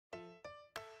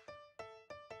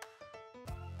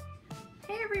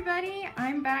Hey everybody,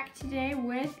 I'm back today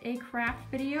with a craft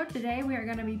video. Today we are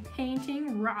going to be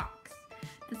painting rocks.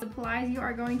 The supplies you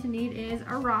are going to need is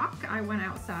a rock. I went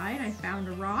outside, I found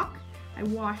a rock, I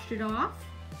washed it off.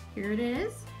 Here it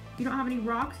is. If you don't have any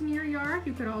rocks in your yard,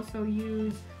 you could also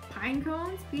use pine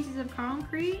cones, pieces of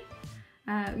concrete.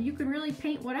 You can really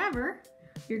paint whatever.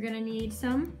 You're going to need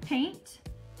some paint,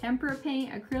 tempera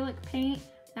paint, acrylic paint.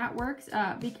 That works.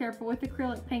 Be careful with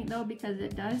acrylic paint though because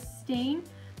it does stain.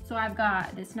 So I've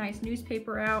got this nice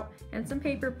newspaper out and some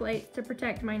paper plates to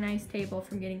protect my nice table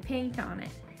from getting paint on it.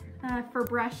 For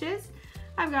brushes,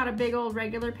 I've got a big old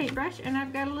regular paintbrush and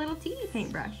I've got a little teeny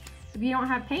paintbrush. If you don't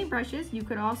have paintbrushes, you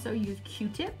could also use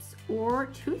Q-tips or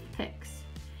toothpicks.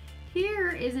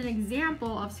 Here is an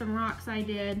example of some rocks I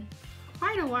did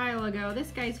quite a while ago.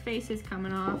 This guy's face is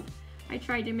coming off. I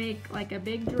tried to make like a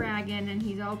big dragon and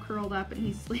he's all curled up and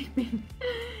he's sleeping.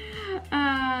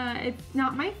 It's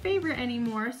not my favorite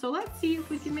anymore, so let's see if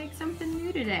we can make something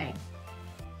new today.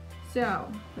 So,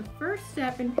 the first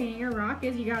step in painting a rock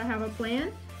is you gotta have a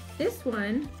plan. This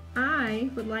one, I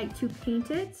would like to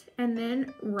paint it and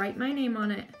then write my name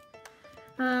on it.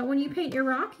 When you paint your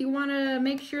rock, you wanna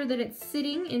make sure that it's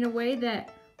sitting in a way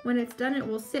that when it's done, it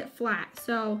will sit flat.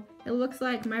 So, it looks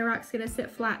like my rock's gonna sit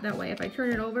flat that way. If I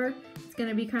turn it over, it's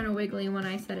gonna be kind of wiggly when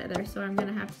I set it there. So I'm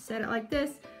gonna have to set it like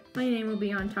this. My name will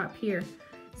be on top here.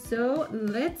 So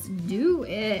let's do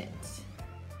it.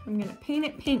 I'm gonna paint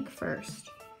it pink first.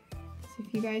 So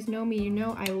if you guys know me, you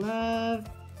know I love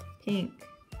pink.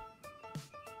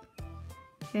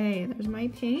 Okay, there's my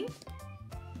paint.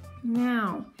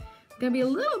 Now, it's gonna be a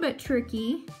little bit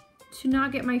tricky to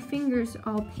not get my fingers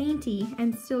all painty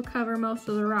and still cover most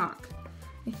of the rock.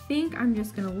 I think I'm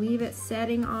just gonna leave it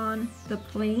setting on the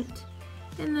plate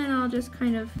and then I'll just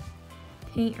kind of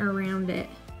paint around it.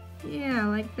 Yeah,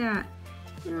 like that.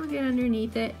 And I'll get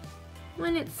underneath it.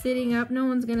 When it's sitting up, no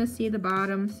one's gonna see the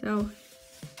bottom, so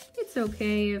it's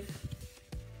okay if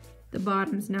the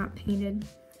bottom's not painted.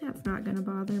 That's not gonna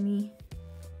bother me.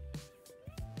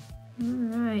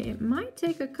 Alright, it might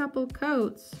take a couple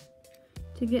coats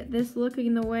to get this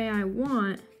looking the way I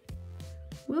want.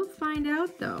 We'll find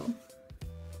out though.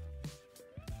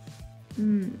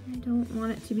 I don't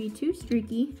want it to be too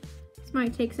streaky. This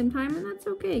might take some time and that's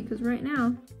okay because right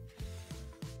now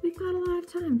we've got a lot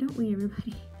of time, don't we,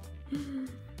 everybody?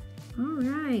 All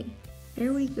right,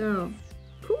 there we go.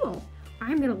 Cool.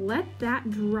 I'm gonna let that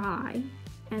dry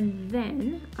and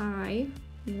then I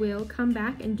will come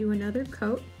back and do another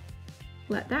coat.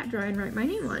 Let that dry and write my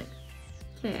name on it.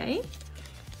 Okay,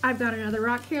 I've got another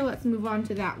rock here. Let's move on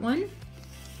to that one.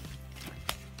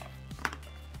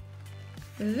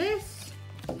 This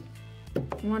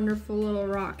wonderful little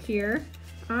rock here,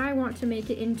 I want to make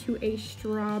it into a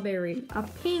strawberry, a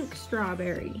pink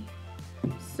strawberry.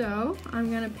 So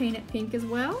I'm gonna paint it pink as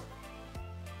well.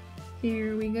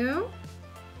 Here we go.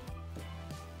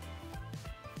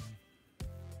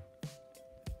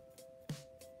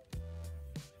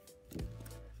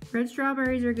 Red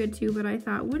strawberries are good too, but I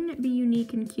thought, wouldn't it be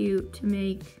unique and cute to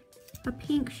make a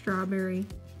pink strawberry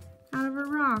out of a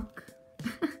rock?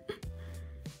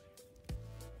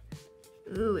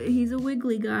 Ooh, he's a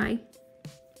wiggly guy.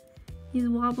 He's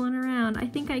wobbling around. I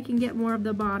think I can get more of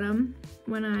the bottom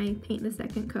when I paint the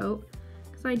second coat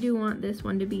because I do want this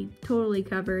one to be totally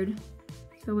covered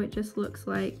so it just looks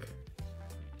like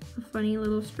a funny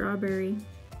little strawberry.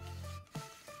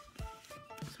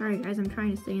 Sorry guys, I'm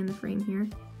trying to stay in the frame here.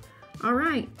 All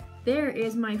right, there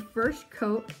is my first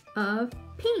coat of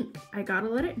pink. I gotta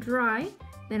let it dry,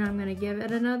 then I'm gonna give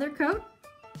it another coat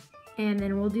and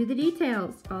then we'll do the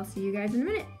details. I'll see you guys in a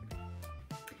minute.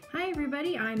 Hi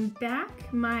everybody, I'm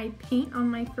back. My paint on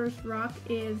my first rock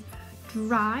is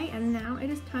dry and now it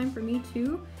is time for me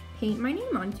to paint my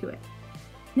name onto it.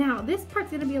 Now this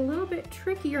part's gonna be a little bit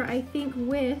trickier I think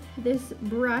with this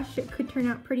brush. It could turn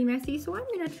out pretty messy, so I'm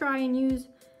gonna try and use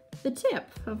the tip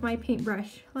of my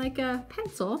paintbrush like a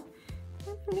pencil.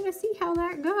 I'm gonna see how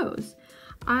that goes.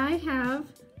 I have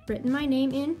written my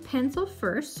name in pencil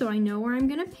first so I know where I'm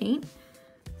gonna paint.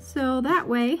 So that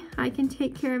way I can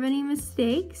take care of any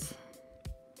mistakes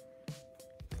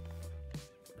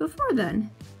before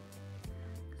then.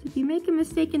 If you make a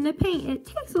mistake in the paint, it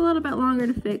takes a little bit longer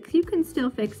to fix. You can still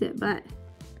fix it, but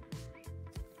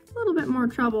a little bit more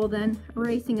trouble than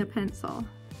erasing a pencil.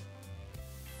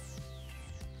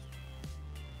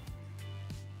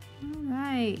 All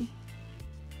right,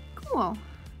 cool.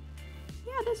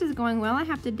 Yeah, this is going well. I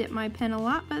have to dip my pen a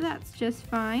lot, but that's just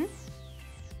fine.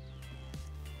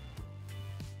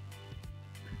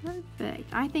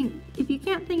 Perfect. I think if you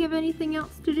can't think of anything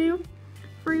else to do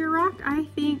for your rock, I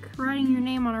think writing your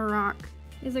name on a rock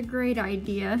is a great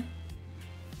idea.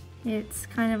 It's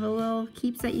kind of a little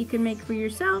keeps that you can make for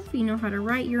yourself. You know how to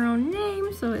write your own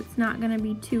name, so it's not gonna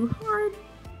be too hard.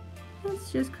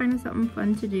 It's just kind of something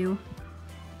fun to do.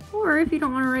 Or if you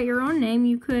don't want to write your own name,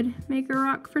 you could make a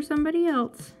rock for somebody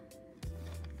else.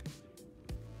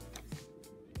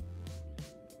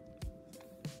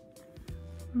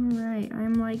 Alright,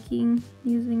 I'm liking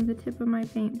using the tip of my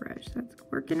paintbrush. That's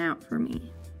working out for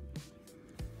me.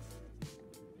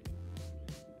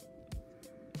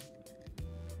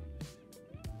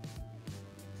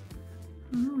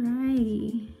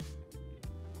 Alrighty.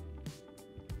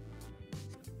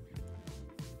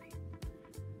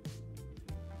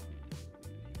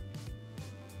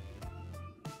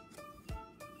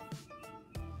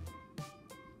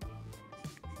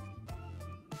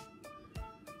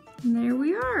 And there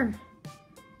we are.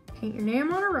 Paint your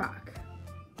name on a rock.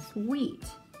 Sweet.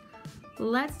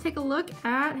 Let's take a look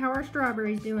at how our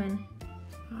strawberry's doing.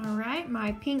 All right,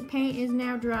 my pink paint is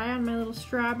now dry on my little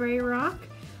strawberry rock.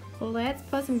 Let's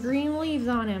put some green leaves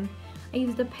on him. I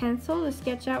used a pencil to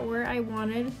sketch out where I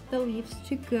wanted the leaves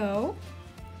to go.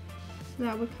 So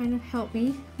that would kind of help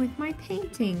me with my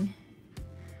painting.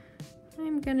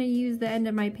 I'm gonna use the end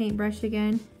of my paintbrush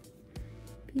again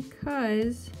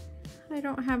because I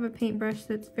don't have a paintbrush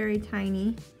that's very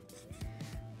tiny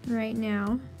right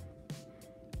now.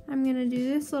 I'm gonna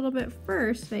do this a little bit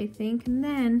first, I think, and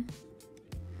then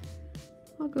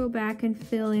I'll go back and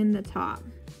fill in the top.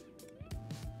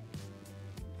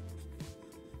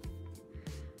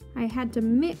 I had to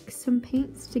mix some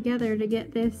paints together to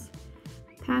get this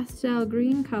pastel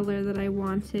green color that I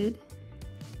wanted.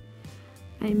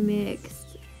 I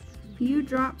mixed a few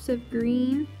drops of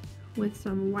green with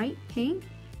some white paint,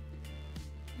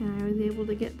 and I was able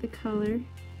to get the color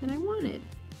that I wanted,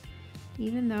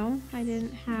 even though I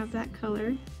didn't have that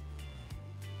color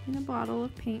in a bottle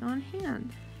of paint on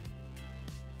hand.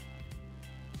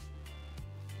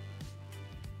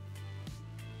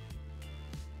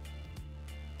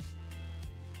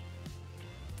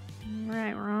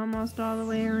 Alright, we're almost all the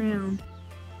way around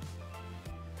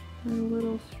our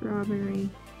little strawberry.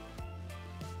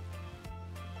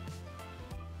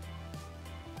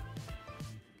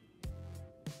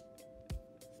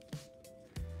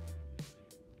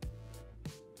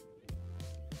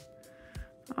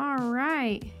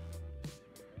 Alright,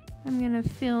 I'm going to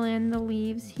fill in the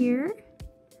leaves here.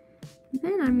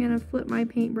 Then I'm going to flip my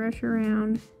paintbrush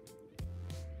around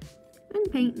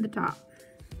and paint the top.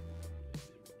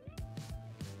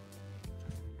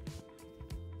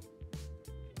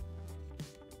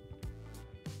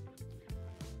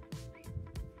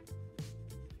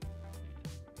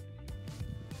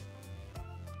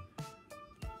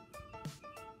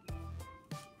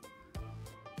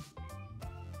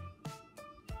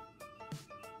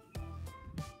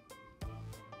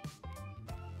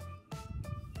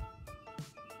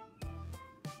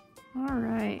 All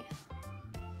right,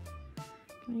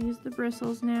 I'm gonna use the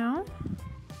bristles now.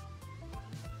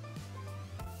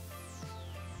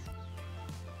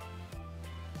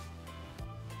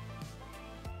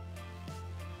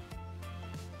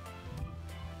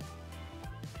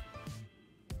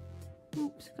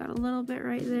 Oops, got a little bit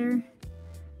right there.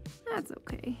 That's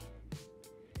okay.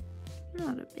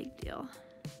 Not a big deal.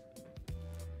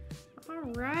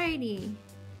 Alrighty.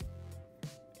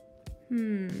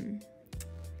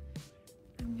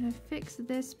 I'm gonna fix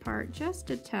this part just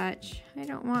a touch. I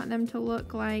don't want them to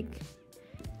look like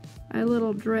a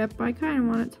little drip. I kind of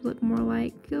want it to look more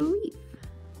like a leaf.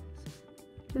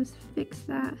 Just fix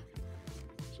that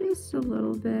just a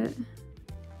little bit.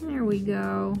 There we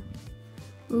go.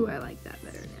 Ooh, I like that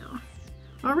better now.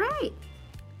 All right,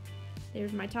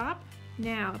 there's my top.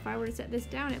 Now, if I were to set this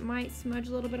down, it might smudge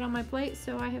a little bit on my plate,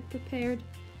 so I have prepared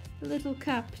a little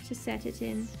cup to set it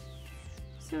in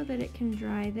so that it can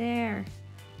dry there.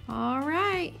 All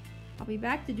right, I'll be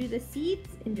back to do the seeds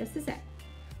in just a sec.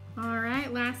 All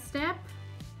right, last step.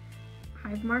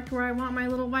 I've marked where I want my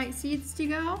little white seeds to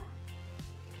go.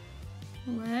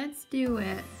 Let's do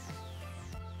it.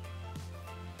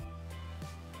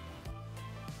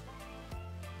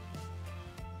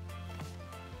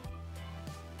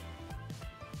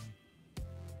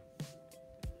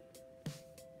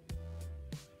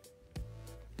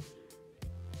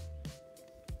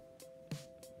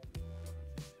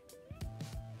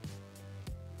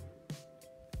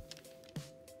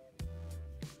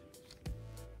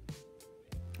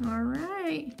 All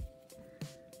right,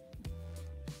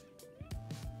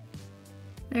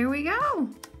 there we go.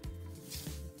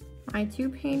 My two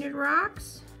painted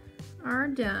rocks are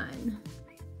done.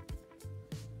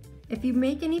 If you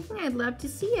make anything, I'd love to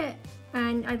see it.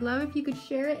 And I'd love if you could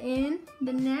share it in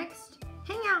the next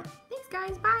Hangout. Thanks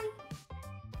guys, bye.